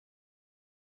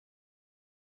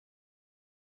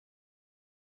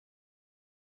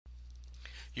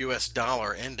U.S.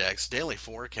 dollar index daily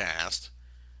forecast,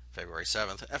 February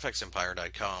 7th,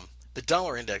 fxempire.com. The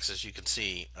dollar index, as you can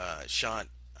see, shot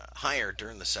higher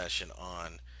during the session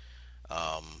on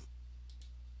um,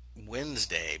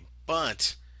 Wednesday.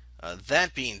 But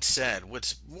that being said,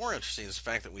 what's more interesting is the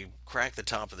fact that we cracked the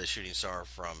top of the shooting star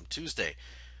from Tuesday.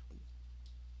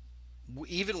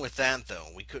 Even with that, though,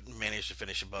 we couldn't manage to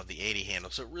finish above the 80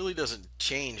 handle, so it really doesn't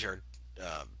change our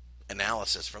uh,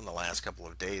 analysis from the last couple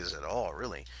of days at all,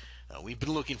 really. We've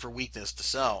been looking for weakness to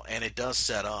sell, and it does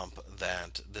set up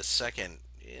that the second,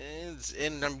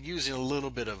 and I'm using a little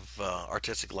bit of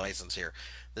artistic license here,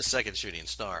 the second shooting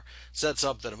star sets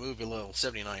up that a move below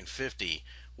 79.50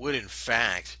 would in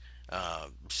fact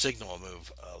signal a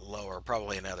move lower,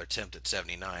 probably another attempt at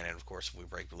 79. And of course, if we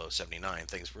break below 79,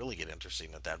 things really get interesting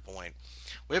at that point.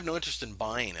 We have no interest in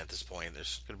buying at this point.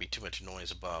 There's going to be too much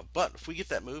noise above. But if we get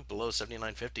that move below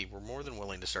 79.50, we're more than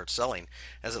willing to start selling,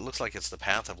 as it looks like it's the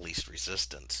path of least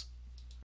resistance.